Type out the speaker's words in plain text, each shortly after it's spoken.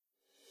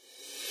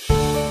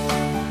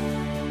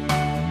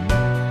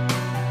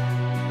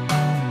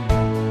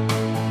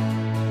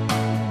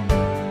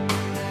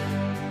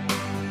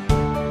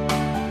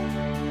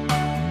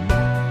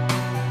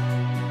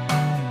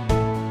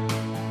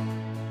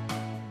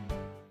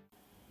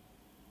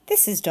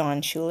This is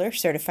Dawn Schuler,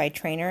 certified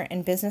trainer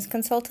and business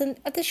consultant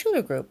at the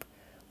Schuler Group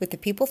with the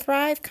People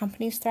Thrive,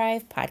 Companies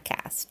Thrive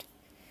podcast.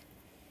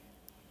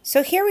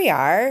 So here we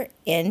are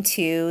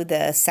into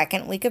the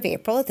second week of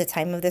April at the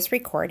time of this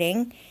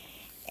recording,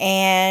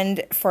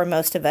 and for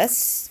most of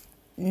us,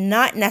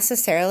 not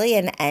necessarily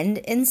an end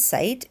in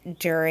sight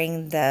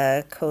during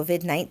the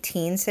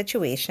COVID-19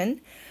 situation.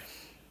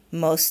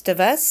 Most of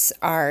us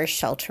are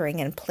sheltering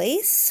in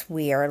place.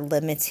 We are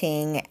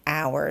limiting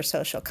our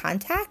social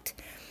contact.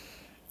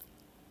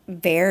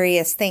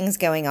 Various things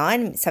going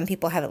on. Some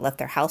people haven't left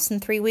their house in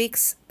 3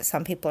 weeks.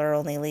 Some people are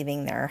only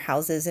leaving their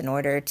houses in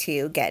order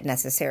to get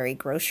necessary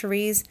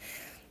groceries.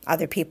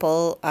 Other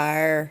people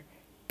are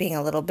being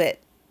a little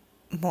bit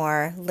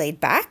more laid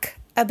back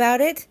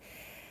about it.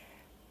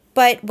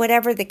 But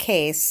whatever the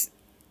case,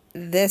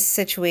 this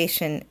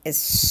situation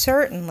is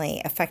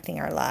certainly affecting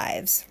our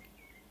lives.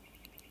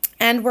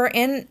 And we're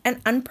in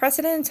an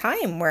unprecedented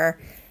time where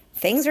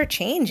things are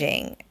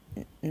changing,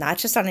 not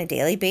just on a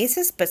daily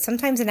basis, but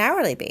sometimes an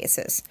hourly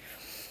basis.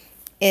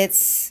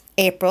 It's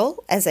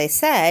April, as I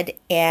said,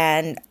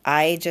 and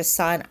I just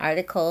saw an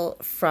article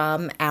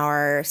from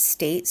our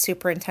state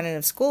superintendent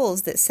of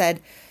schools that said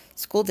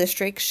school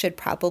districts should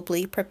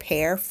probably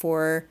prepare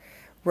for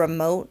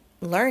remote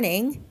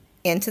learning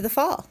into the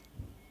fall.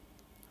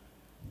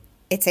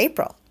 It's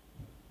April.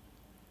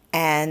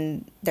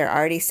 And they're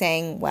already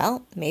saying,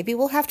 well, maybe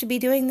we'll have to be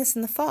doing this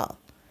in the fall.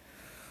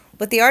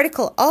 What the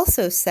article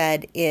also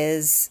said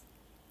is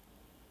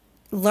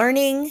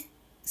learning,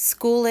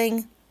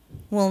 schooling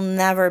will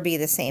never be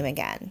the same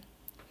again.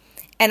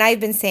 And I've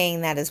been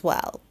saying that as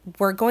well.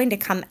 We're going to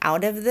come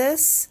out of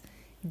this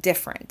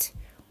different.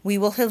 We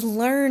will have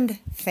learned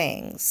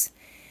things.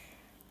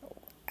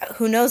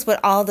 Who knows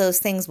what all those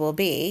things will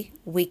be?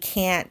 We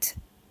can't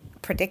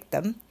predict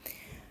them.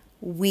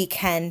 We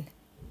can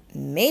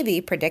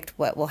maybe predict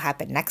what will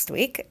happen next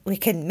week. We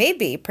can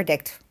maybe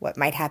predict what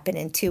might happen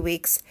in 2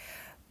 weeks.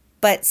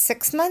 But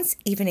 6 months,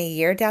 even a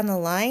year down the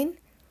line,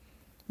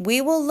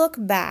 we will look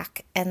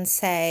back and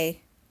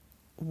say,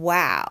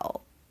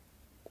 wow,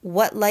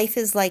 what life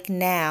is like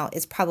now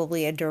is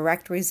probably a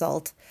direct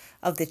result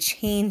of the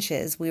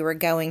changes we were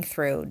going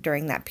through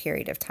during that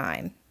period of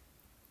time.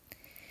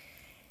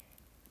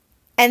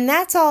 And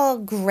that's all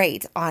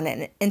great on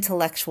an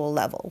intellectual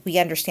level. We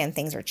understand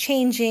things are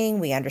changing.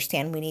 We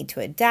understand we need to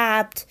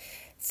adapt.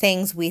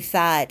 Things we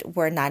thought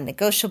were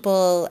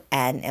non-negotiable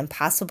and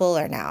impossible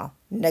are now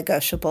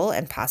negotiable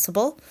and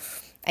possible.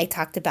 I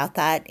talked about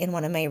that in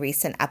one of my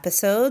recent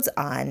episodes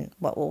on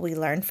what will we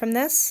learn from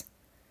this.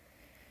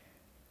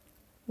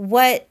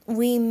 What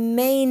we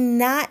may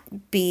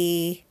not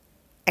be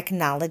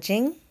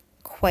acknowledging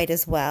quite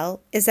as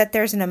well is that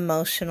there's an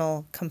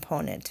emotional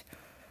component.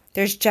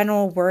 There's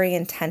general worry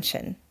and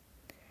tension.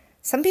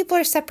 Some people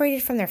are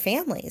separated from their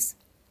families.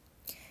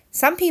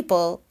 Some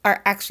people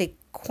are actually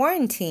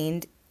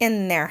quarantined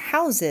in their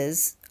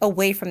houses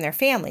away from their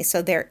families.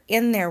 So they're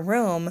in their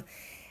room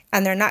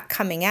and they're not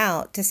coming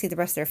out to see the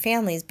rest of their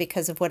families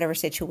because of whatever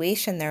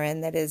situation they're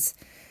in that is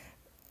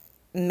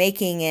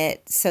making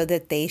it so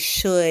that they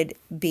should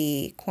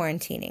be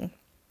quarantining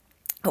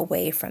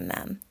away from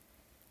them.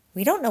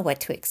 We don't know what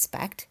to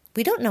expect.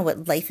 We don't know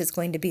what life is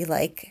going to be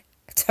like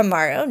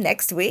tomorrow,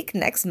 next week,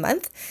 next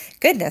month,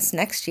 goodness,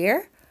 next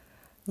year.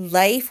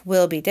 Life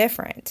will be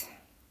different.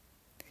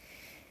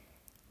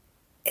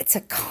 It's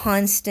a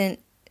constant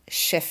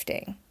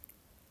shifting,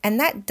 and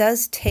that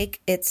does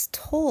take its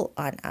toll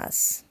on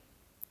us.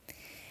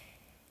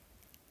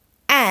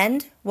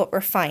 And what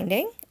we're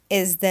finding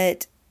is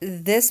that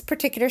this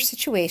particular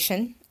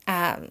situation,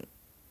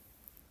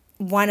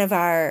 one of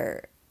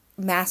our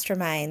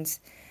masterminds,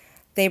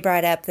 they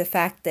brought up the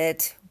fact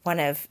that one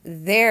of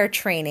their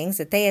trainings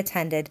that they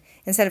attended,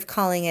 instead of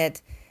calling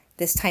it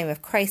this time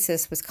of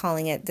crisis, was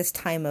calling it this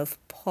time of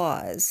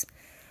pause.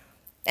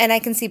 And I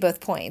can see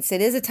both points. It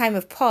is a time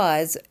of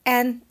pause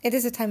and it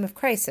is a time of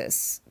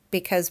crisis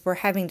because we're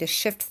having to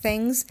shift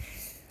things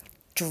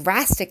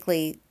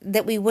drastically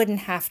that we wouldn't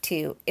have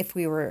to if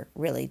we were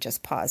really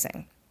just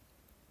pausing.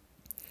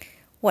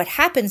 What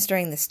happens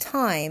during this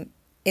time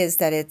is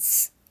that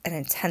it's an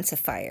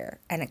intensifier,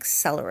 an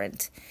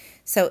accelerant.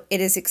 So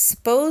it is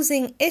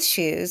exposing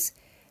issues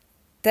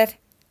that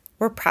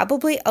were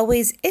probably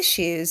always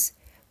issues,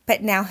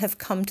 but now have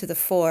come to the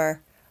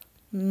fore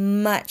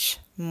much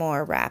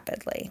more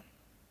rapidly.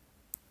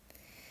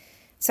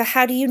 So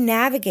how do you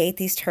navigate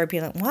these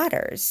turbulent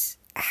waters?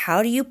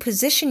 How do you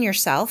position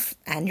yourself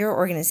and your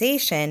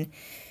organization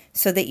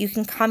so that you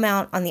can come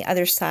out on the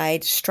other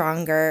side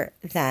stronger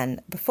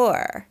than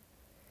before?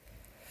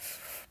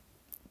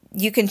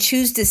 You can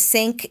choose to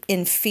sink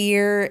in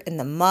fear, in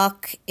the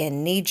muck,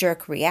 in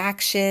knee-jerk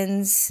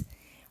reactions,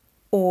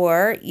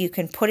 or you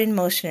can put in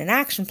motion an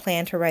action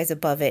plan to rise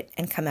above it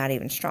and come out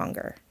even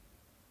stronger.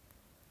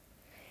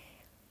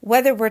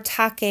 Whether we're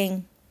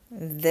talking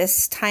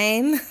this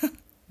time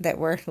that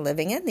we're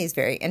living in, these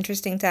very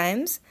interesting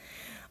times,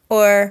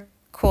 or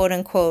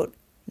quote-unquote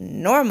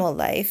normal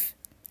life,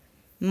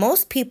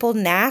 most people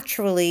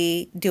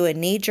naturally do a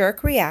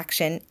knee-jerk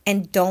reaction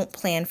and don't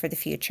plan for the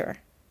future.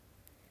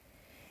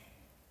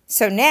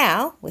 So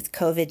now, with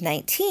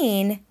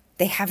COVID-19,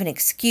 they have an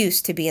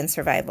excuse to be in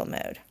survival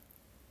mode.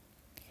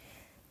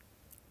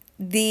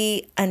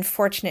 The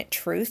unfortunate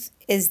truth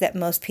is that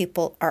most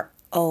people are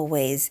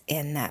always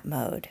in that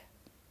mode.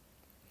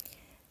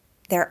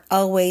 They're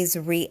always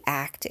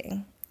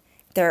reacting.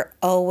 They're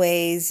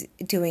always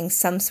doing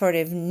some sort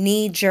of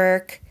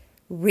knee-jerk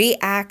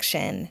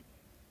reaction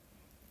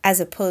as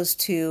opposed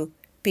to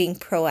being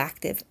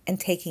proactive and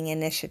taking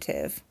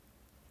initiative.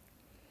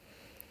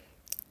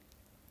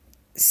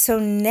 So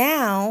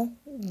now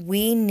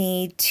we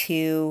need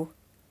to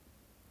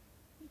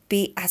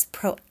be as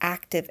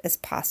proactive as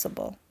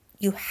possible.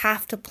 You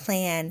have to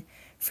plan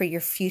for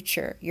your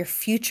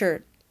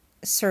future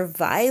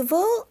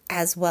survival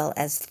as well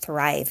as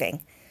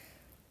thriving.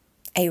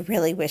 I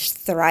really wish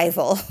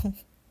thrival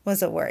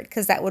was a word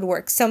because that would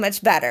work so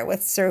much better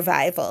with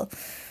survival.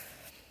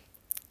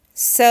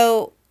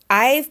 So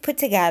I've put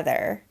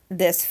together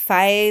this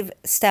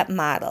 5-step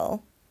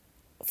model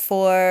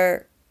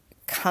for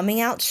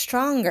coming out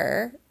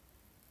stronger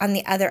on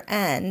the other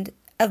end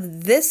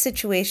of this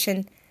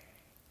situation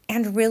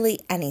and really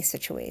any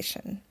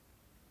situation.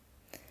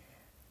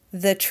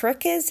 The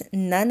trick is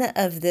none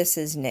of this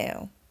is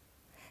new.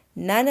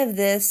 None of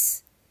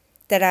this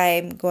that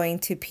I'm going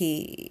to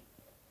be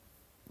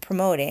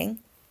promoting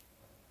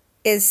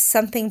is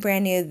something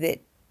brand new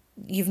that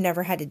you've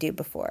never had to do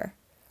before.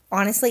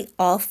 Honestly,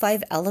 all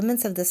 5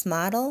 elements of this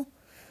model,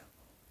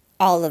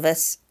 all of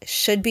us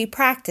should be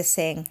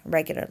practicing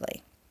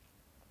regularly.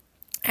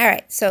 All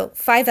right, so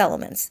 5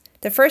 elements.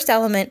 The first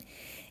element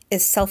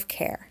is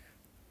self-care.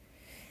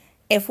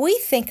 If we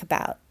think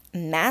about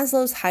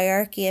Maslow's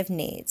hierarchy of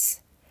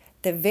needs,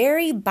 the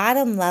very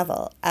bottom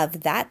level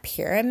of that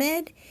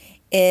pyramid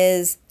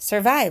is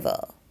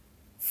survival.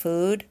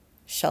 Food,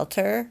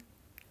 shelter,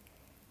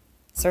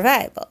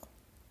 survival.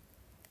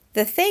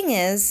 The thing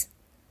is,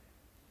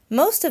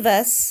 most of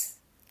us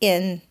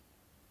in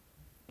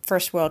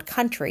first world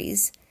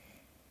countries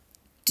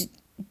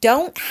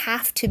don't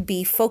have to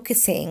be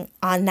focusing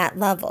on that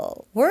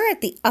level. We're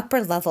at the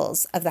upper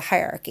levels of the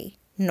hierarchy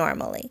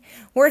normally.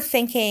 We're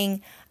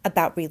thinking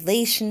about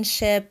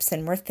relationships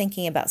and we're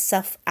thinking about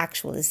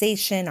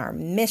self-actualization, our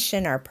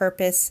mission, our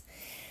purpose,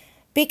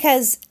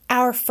 because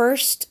our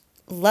first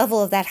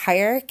level of that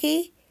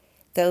hierarchy,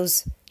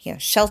 those,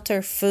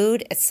 shelter,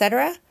 food,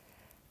 etc.,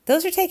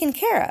 those are taken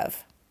care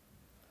of.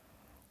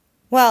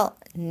 Well,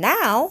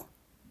 now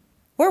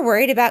we're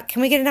worried about,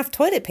 can we get enough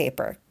toilet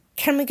paper?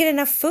 Can we get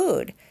enough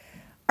food?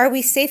 Are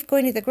we safe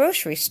going to the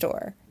grocery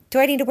store? Do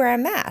I need to wear a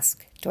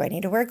mask? Do I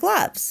need to wear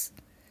gloves?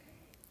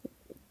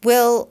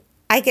 Will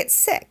I get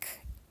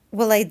sick?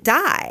 Will I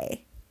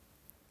die?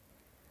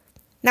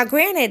 Now,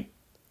 granted,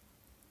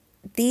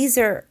 these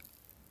are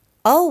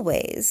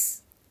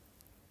always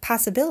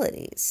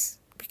possibilities.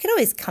 We could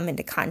always come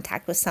into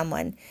contact with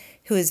someone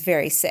who is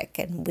very sick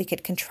and we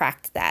could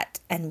contract that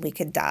and we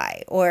could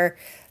die. Or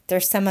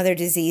there's some other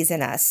disease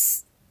in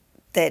us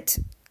that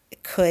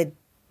could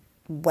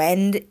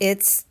wend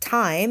its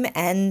time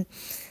and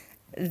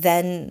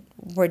then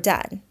we're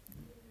done.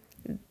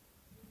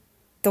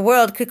 The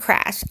world could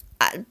crash.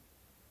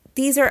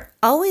 These are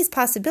always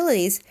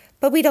possibilities,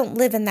 but we don't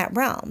live in that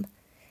realm.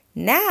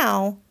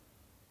 Now,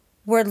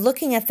 we're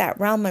looking at that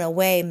realm in a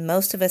way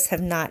most of us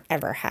have not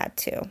ever had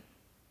to.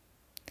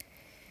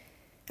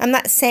 I'm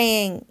not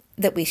saying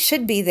that we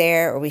should be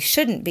there or we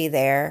shouldn't be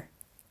there.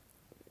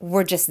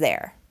 We're just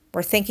there.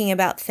 We're thinking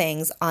about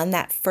things on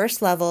that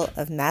first level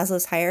of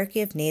Maslow's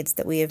hierarchy of needs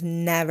that we have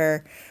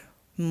never,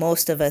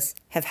 most of us,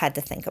 have had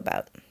to think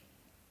about.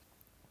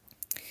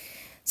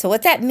 So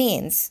what that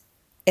means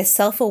is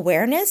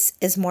self-awareness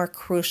is more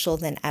crucial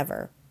than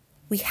ever.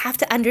 We have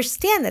to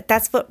understand that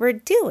that's what we're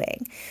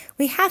doing.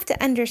 We have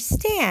to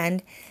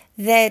understand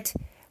that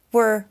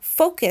we're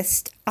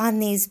focused on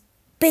these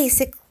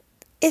basic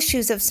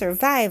issues of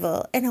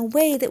survival in a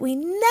way that we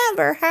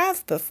never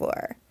have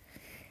before.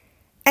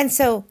 And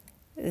so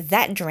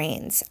that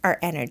drains our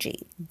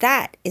energy.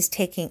 That is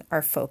taking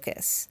our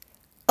focus.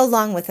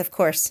 Along with, of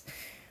course,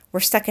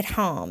 we're stuck at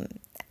home.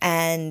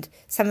 And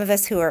some of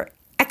us who are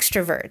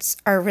extroverts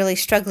are really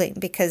struggling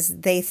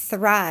because they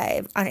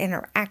thrive on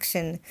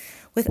interaction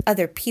with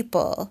other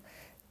people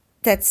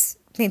that's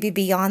maybe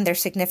beyond their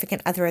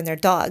significant other and their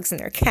dogs and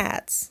their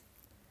cats.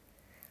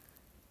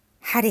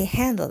 How do you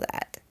handle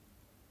that?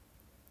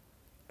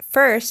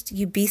 First,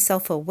 you be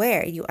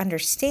self-aware. You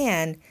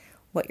understand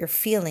what you're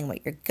feeling, what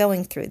you're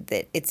going through,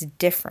 that it's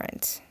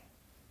different.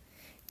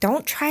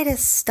 Don't try to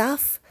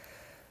stuff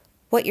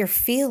what you're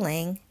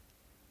feeling.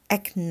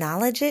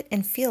 Acknowledge it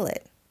and feel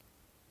it.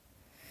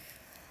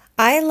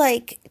 I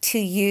like to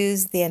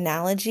use the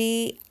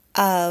analogy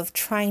of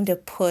trying to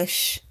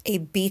push a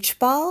beach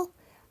ball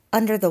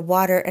under the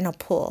water in a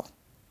pool.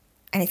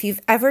 And if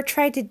you've ever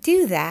tried to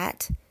do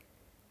that,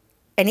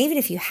 and even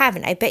if you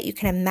haven't, I bet you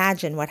can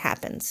imagine what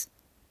happens.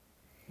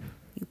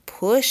 You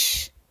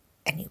push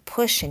and you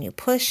push and you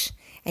push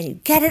and you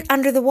get it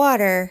under the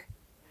water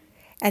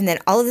And then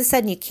all of a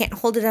sudden you can't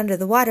hold it under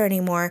the water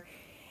anymore.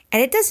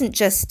 And it doesn't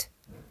just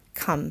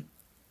come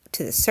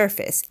to the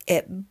surface,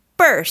 it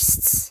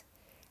bursts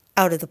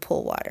out of the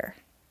pool water.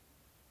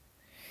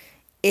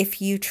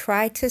 If you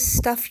try to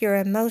stuff your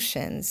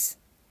emotions,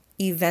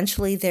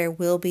 eventually there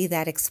will be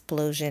that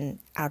explosion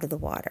out of the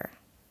water.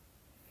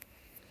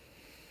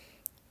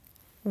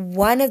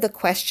 One of the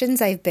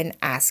questions I've been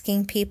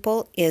asking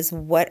people is,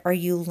 what are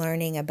you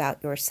learning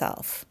about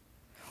yourself?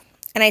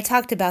 And I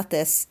talked about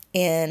this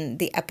in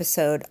the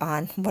episode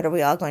on what are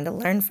we all going to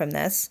learn from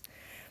this?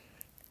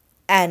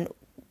 And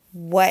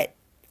what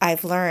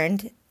I've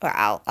learned, or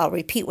I'll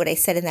repeat what I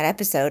said in that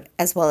episode,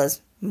 as well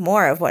as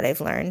more of what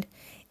I've learned,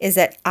 is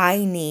that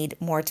I need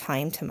more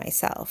time to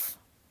myself.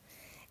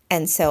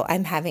 And so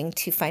I'm having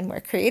to find more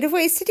creative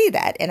ways to do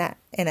that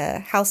in a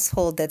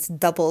household that's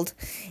doubled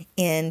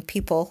in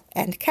people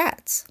and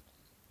cats.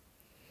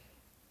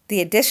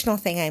 The additional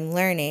thing I'm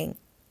learning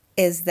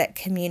is that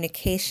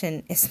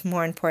communication is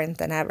more important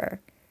than ever,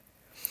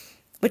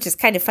 which is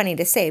kind of funny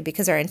to say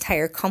because our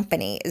entire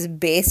company is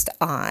based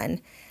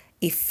on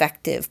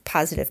effective,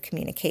 positive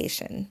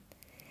communication.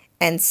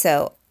 And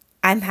so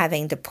I'm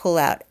having to pull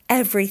out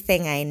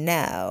everything I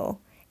know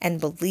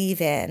and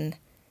believe in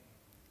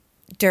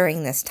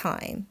during this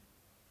time,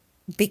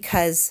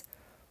 because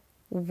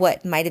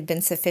what might have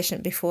been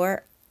sufficient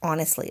before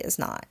honestly is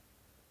not.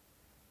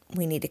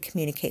 We need to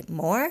communicate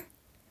more,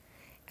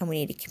 and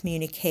we need to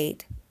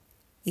communicate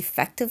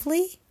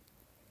effectively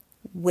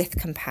with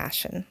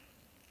compassion.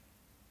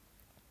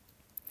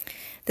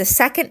 The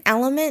second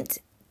element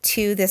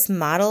to this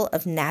model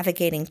of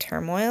navigating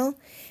turmoil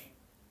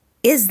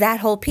is that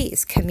whole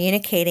piece,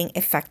 communicating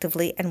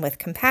effectively and with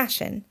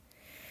compassion.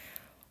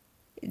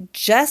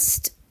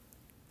 Just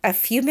a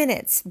few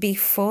minutes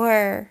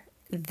before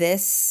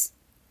this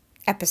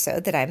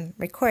episode that I'm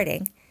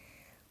recording,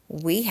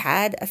 we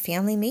had a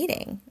family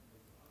meeting.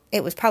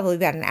 It was probably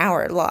about an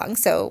hour long,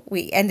 so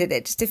we ended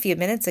it just a few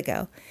minutes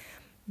ago.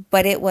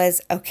 But it was,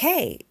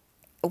 okay,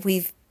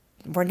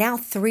 we're now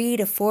 3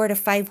 to 4 to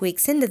 5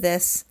 weeks into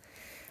this.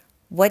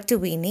 What do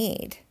we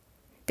need?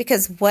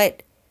 Because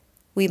what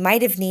we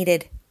might have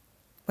needed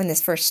when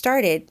this first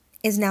started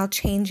is now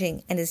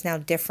changing and is now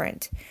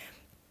different,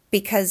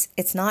 because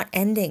it's not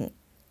ending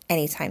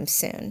anytime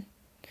soon.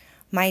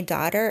 My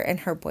daughter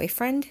and her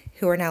boyfriend,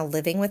 who are now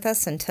living with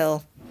us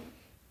until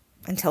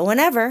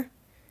whenever,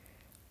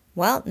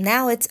 well,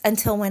 now it's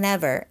until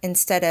whenever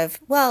instead of,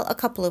 well, a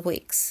couple of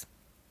weeks.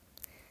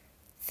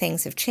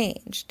 Things have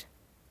changed.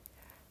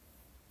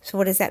 So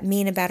what does that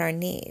mean about our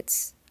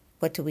needs?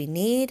 What do we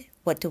need?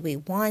 What do we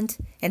want?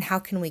 And how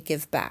can we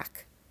give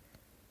back?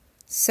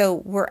 So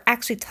we're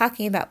actually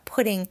talking about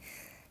putting,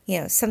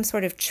 some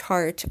sort of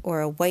chart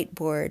or a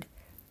whiteboard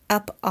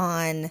up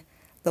on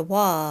the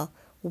wall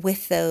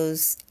with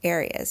those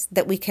areas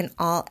that we can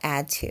all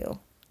add to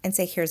and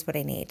say, here's what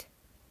I need.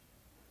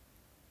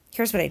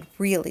 Here's what I'd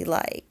really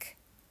like.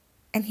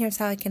 And here's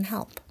how I can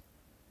help.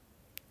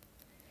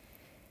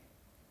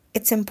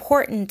 It's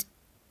important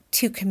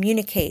to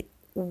communicate,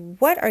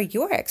 what are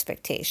your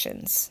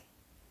expectations?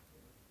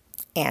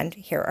 And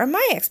here are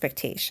my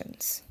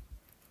expectations.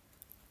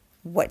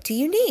 What do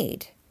you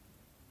need?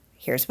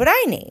 Here's what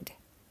I need.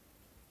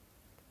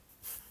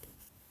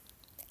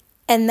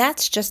 And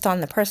that's just on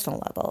the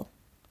personal level.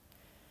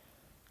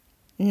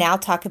 Now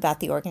talk about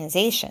the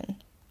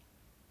organization.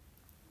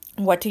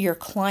 What do your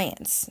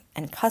clients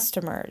and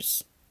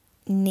customers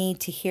need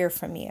to hear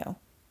from you?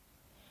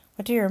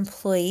 What do your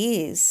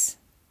employees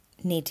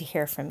need to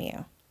hear from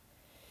you?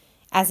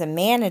 As a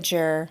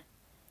manager,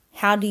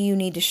 how do you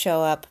need to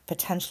show up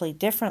potentially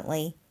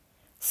differently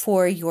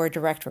for your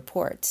direct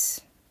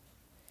reports?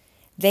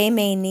 They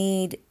may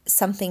need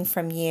something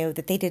from you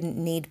that they didn't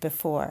need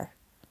before.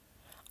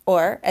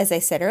 Or, as I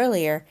said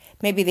earlier,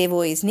 maybe they've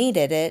always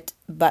needed it,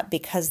 but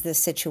because this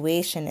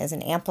situation is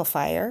an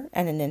amplifier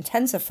and an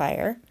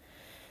intensifier,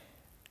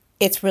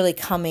 it's really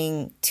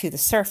coming to the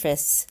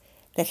surface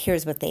that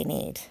here's what they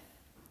need.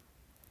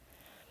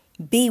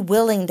 Be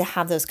willing to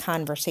have those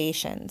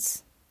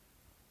conversations.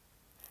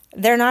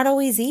 They're not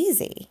always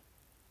easy.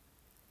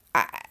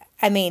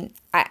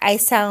 I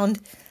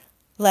sound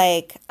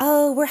like,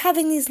 oh, we're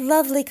having these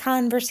lovely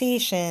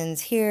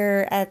conversations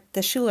here at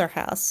the Schuler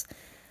house.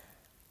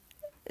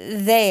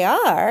 They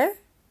are,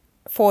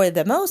 for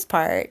the most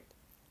part,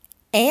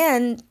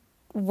 and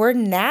we're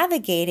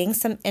navigating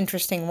some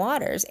interesting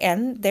waters,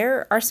 and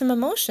there are some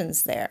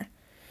emotions there.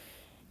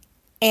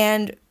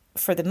 And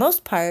for the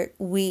most part,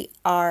 we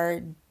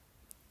are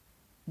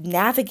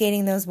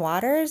navigating those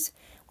waters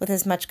with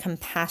as much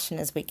compassion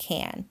as we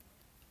can.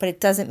 But it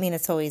doesn't mean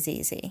it's always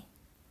easy.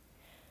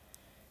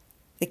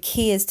 The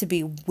key is to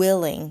be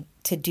willing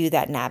to do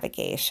that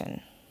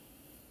navigation.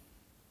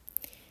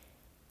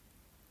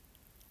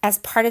 As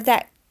part of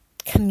that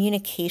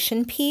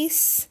communication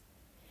piece,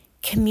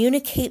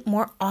 communicate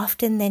more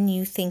often than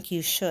you think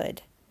you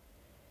should.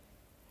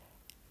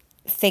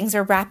 Things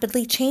are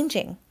rapidly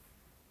changing.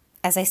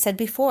 As I said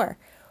before,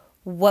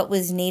 what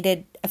was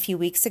needed a few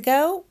weeks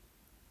ago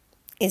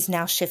is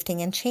now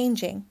shifting and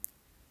changing.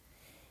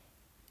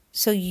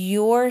 So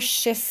you're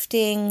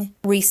shifting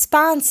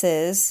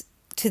responses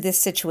to this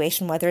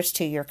situation, whether it's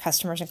to your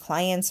customers and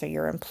clients or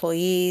your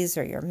employees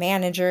or your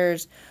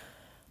managers,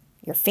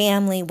 your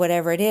family,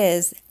 whatever it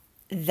is,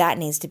 that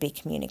needs to be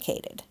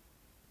communicated.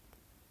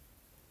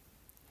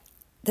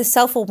 The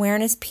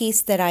self-awareness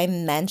piece that I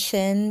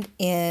mentioned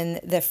in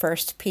the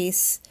first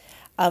piece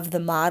of the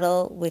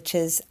model, which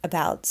is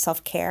about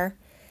self-care,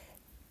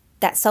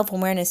 that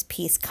self-awareness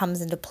piece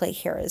comes into play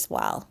here as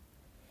well.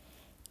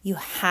 You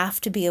have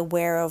to be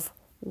aware of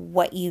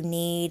what you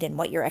need and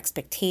what your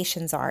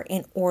expectations are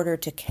in order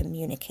to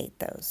communicate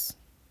those.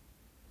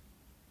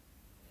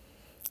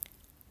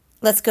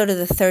 Let's go to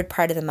the third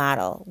part of the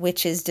model,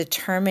 which is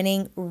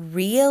determining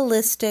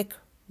realistic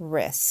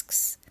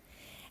risks.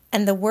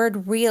 And the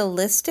word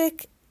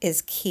realistic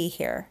is key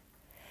here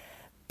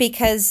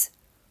because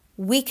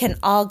we can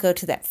all go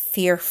to that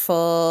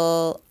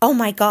fearful, oh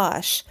my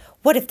gosh,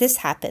 what if this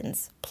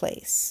happens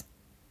place.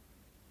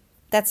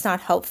 That's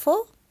not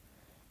helpful.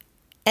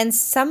 And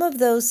some of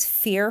those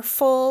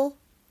fearful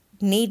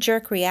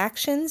knee-jerk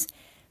reactions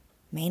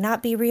may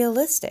not be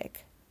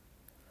realistic.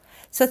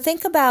 So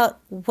think about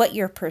what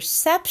your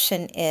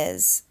perception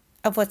is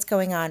of what's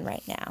going on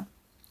right now.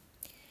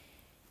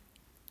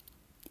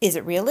 Is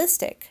it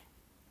realistic?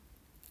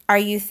 Are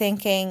you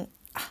thinking,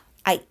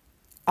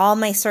 all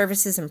my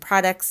services and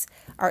products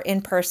are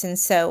in person,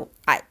 so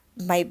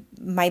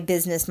my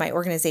business, my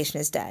organization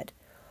is dead?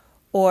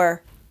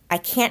 Or I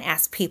can't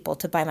ask people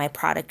to buy my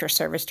product or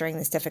service during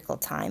this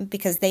difficult time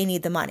because they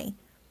need the money.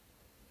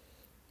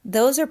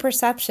 Those are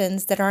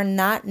perceptions that are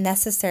not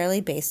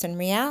necessarily based in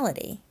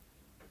reality.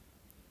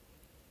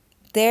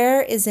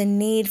 There is a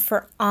need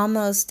for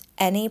almost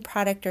any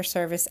product or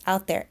service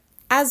out there,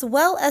 as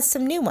well as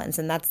some new ones,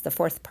 and that's the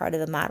fourth part of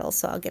the model,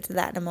 so I'll get to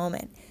that in a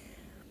moment.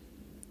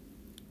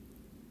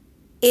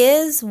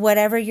 Is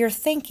whatever you're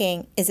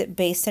thinking, is it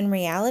based in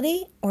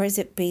reality or is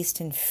it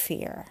based in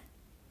fear?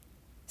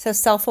 So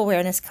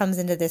self-awareness comes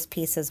into this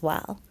piece as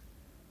well.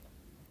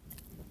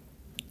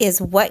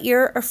 Is what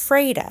you're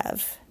afraid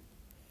of,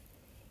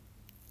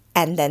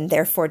 and then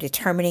therefore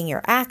determining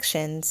your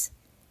actions,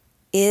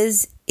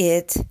 is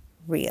it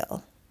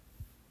real?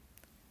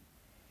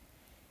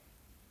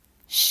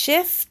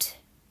 Shift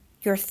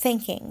your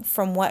thinking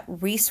from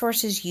what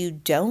resources you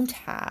don't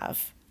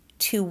have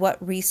to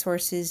what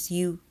resources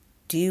you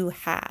do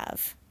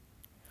have.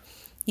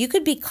 You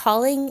could be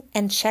calling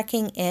and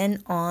checking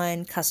in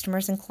on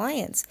customers and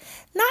clients,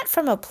 not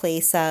from a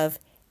place of,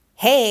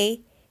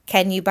 hey,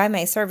 can you buy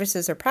my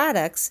services or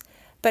products,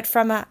 but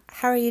from a,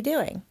 how are you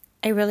doing?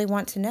 I really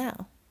want to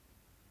know.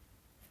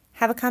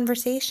 Have a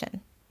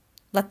conversation.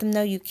 Let them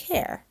know you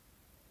care.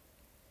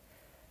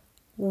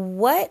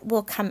 What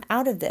will come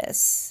out of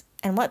this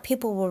and what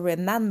people will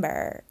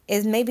remember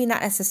is maybe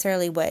not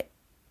necessarily what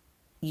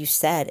you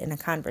said in a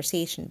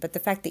conversation, but the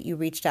fact that you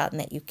reached out and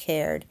that you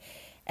cared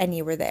and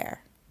you were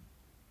there.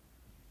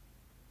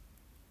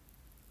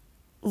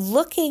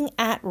 Looking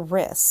at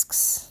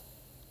risks,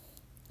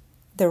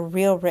 the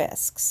real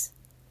risks,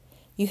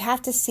 you have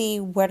to see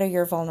what are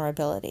your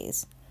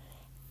vulnerabilities.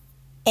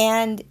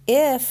 And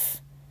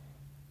if,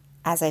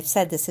 as I've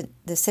said,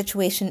 the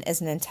situation is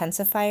an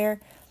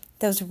intensifier,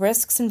 those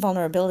risks and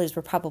vulnerabilities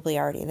were probably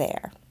already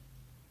there.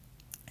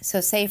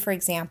 So say, for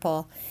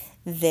example,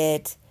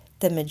 that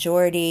the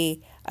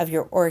majority of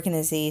your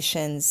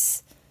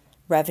organization's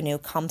revenue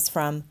comes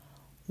from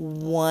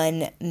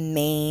one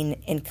main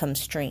income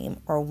stream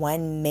or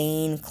one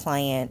main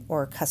client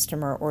or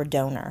customer or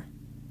donor.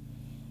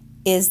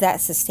 Is that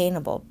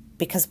sustainable?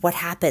 Because what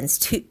happens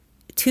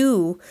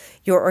to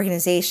your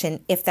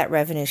organization if that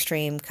revenue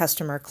stream,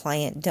 customer,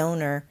 client,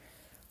 donor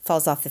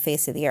falls off the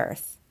face of the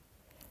earth?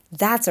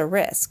 That's a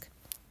risk.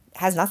 It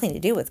has nothing to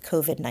do with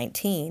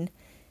COVID-19.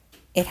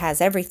 It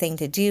has everything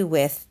to do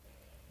with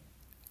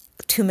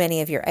too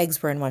many of your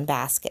eggs were in one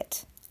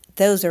basket.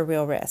 Those are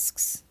real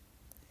risks.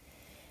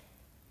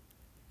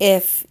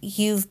 If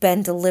you've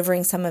been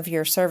delivering some of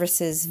your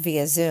services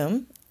via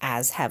Zoom,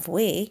 as have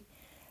we,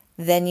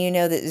 then you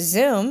know that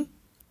Zoom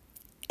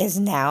is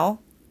now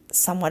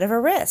somewhat of a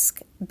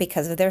risk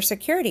because of their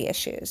security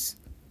issues.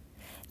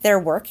 They're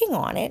working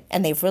on it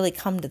and they've really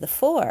come to the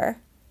fore.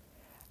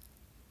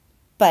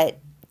 But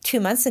 2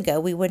 months ago,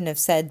 we wouldn't have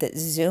said that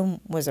Zoom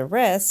was a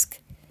risk.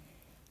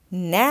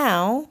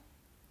 Now,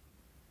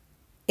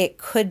 it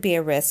could be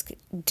a risk.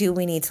 Do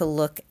we need to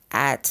look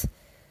at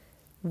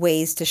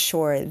ways to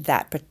shore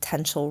that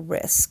potential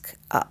risk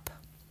up?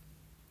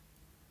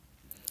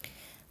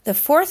 The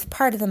fourth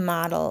part of the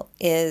model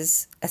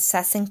is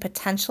assessing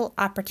potential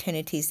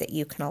opportunities that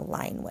you can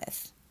align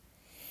with.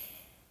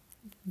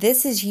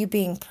 This is you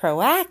being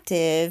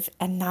proactive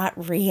and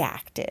not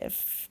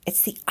reactive.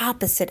 It's the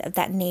opposite of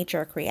that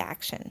knee-jerk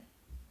reaction.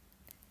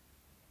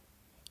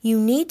 You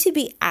need to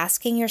be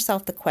asking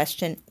yourself the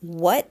question,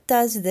 what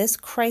does this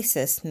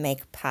crisis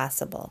make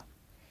possible?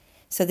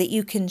 So that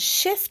you can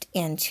shift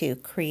into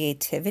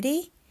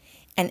creativity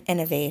and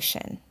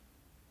innovation.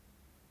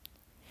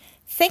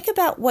 Think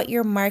about what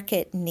your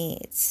market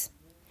needs.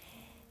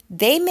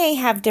 They may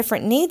have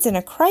different needs in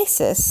a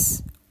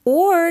crisis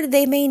Or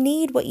they may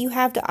need what you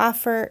have to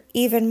offer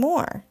even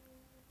more.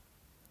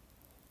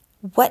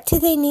 What do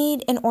they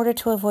need in order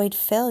to avoid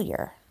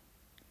failure?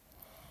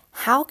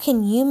 How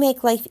can you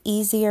make life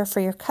easier for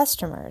your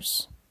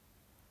customers?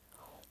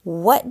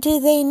 What do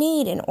they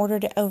need in order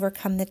to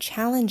overcome the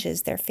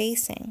challenges they're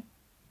facing?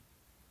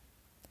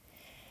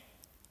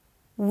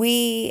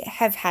 We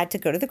have had to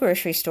go to the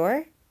grocery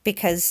store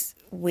because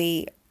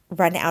we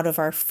run out of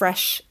our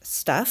fresh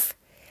stuff.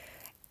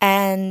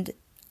 And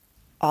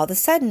all of a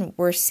sudden,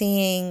 we're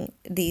seeing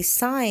these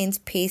signs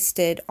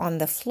pasted on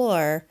the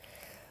floor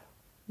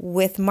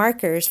with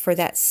markers for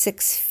that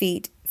 6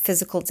 feet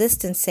physical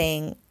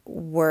distancing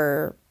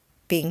we're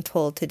being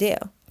told to do.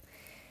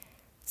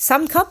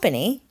 Some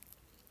company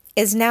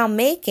is now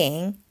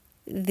making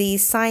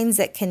these signs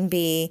that can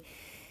be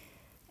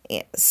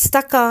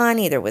stuck on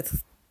either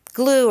with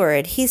glue or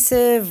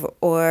adhesive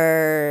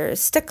or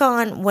stick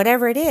on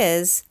whatever it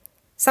is.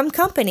 Some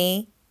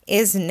company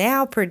is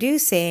now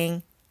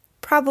producing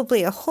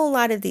probably a whole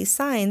lot of these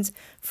signs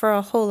for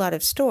a whole lot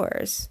of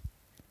stores.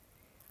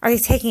 Are they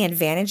taking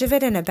advantage of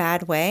it in a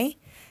bad way?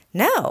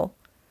 No,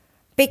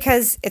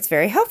 because it's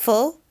very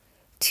helpful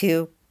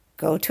to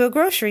go to a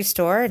grocery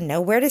store and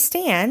know where to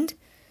stand.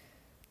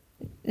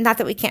 Not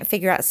that we can't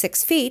figure out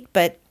 6 feet,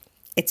 but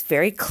it's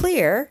very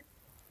clear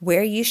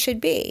where you should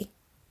be.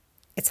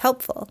 It's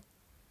helpful.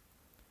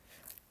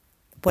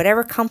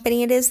 Whatever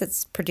company it is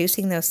that's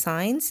producing those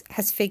signs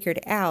has figured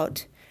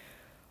out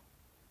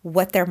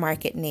what their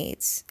market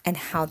needs and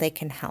how they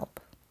can help.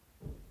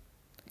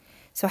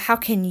 So how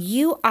can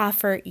you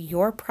offer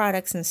your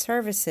products and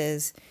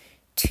services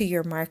to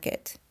your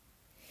market?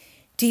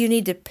 Do you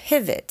need to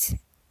pivot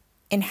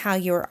in how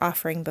you were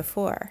offering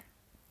before?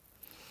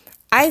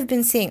 I've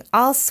been seeing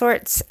all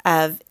sorts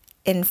of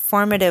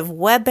informative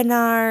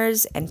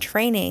webinars and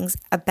trainings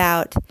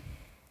about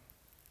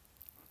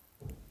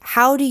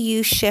how do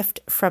you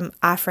shift from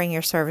offering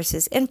your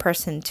services in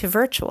person to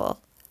virtual,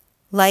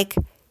 like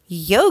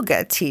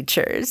yoga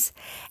teachers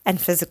and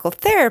physical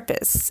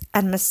therapists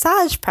and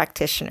massage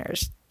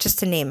practitioners, just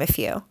to name a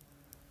few.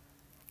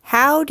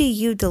 How do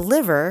you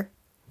deliver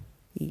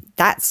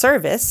that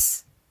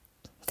service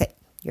that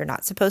you're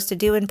not supposed to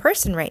do in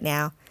person right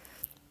now?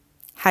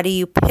 How do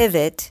you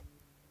pivot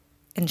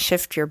and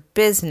shift your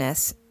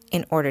business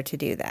in order to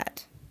do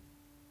that?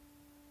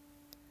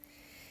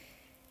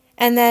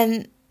 And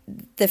then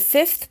the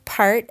 5th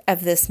part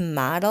of this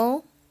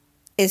model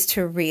is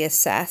to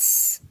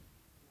reassess,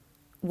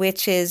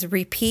 which is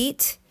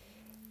repeat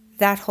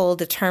that whole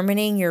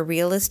determining your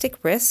realistic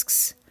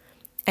risks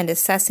and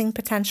assessing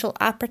potential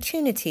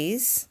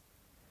opportunities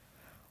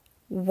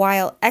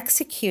while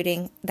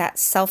executing that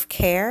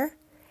self-care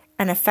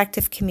and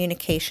effective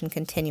communication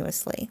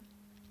continuously.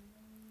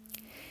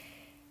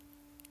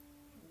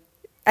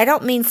 I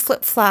don't mean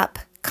flip-flop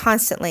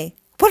constantly.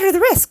 What are the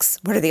risks?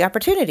 What are the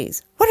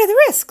opportunities? What are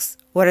the risks?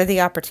 What are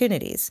the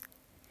opportunities?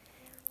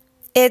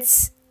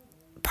 It's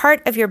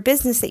part of your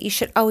business that you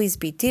should always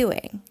be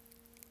doing.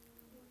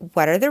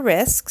 What are the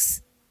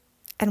risks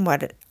and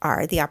what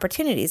are the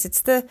opportunities?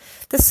 It's the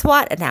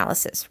SWOT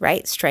analysis,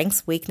 right?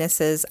 Strengths,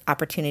 weaknesses,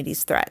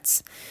 opportunities,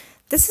 threats.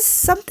 This is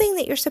something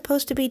that you're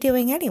supposed to be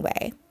doing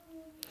anyway.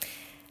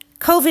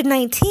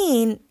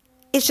 COVID-19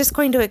 is just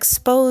going to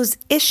expose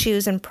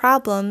issues and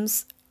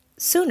problems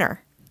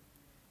sooner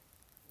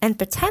and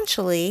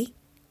potentially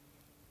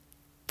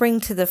bring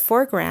to the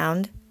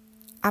foreground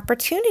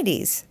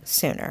opportunities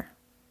sooner.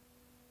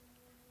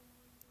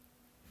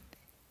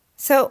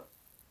 So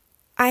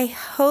I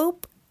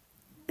hope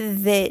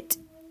that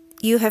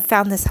you have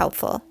found this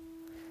helpful.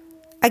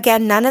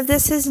 Again, none of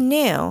this is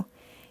new.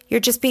 You're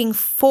just being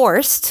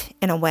forced,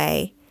 in a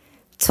way,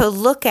 to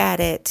look at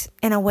it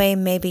in a way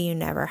maybe you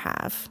never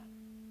have.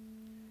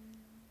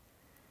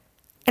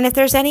 And if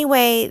there's any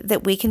way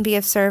that we can be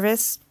of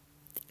service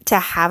to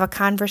have a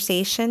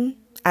conversation,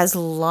 as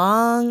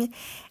long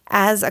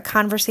as a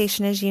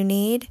conversation as you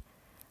need,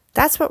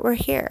 that's what we're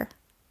here.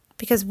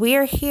 Because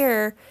we're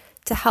here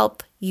to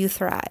help you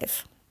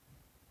thrive.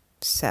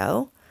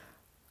 So,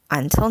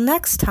 until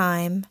next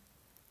time,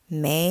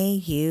 may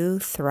you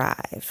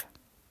thrive.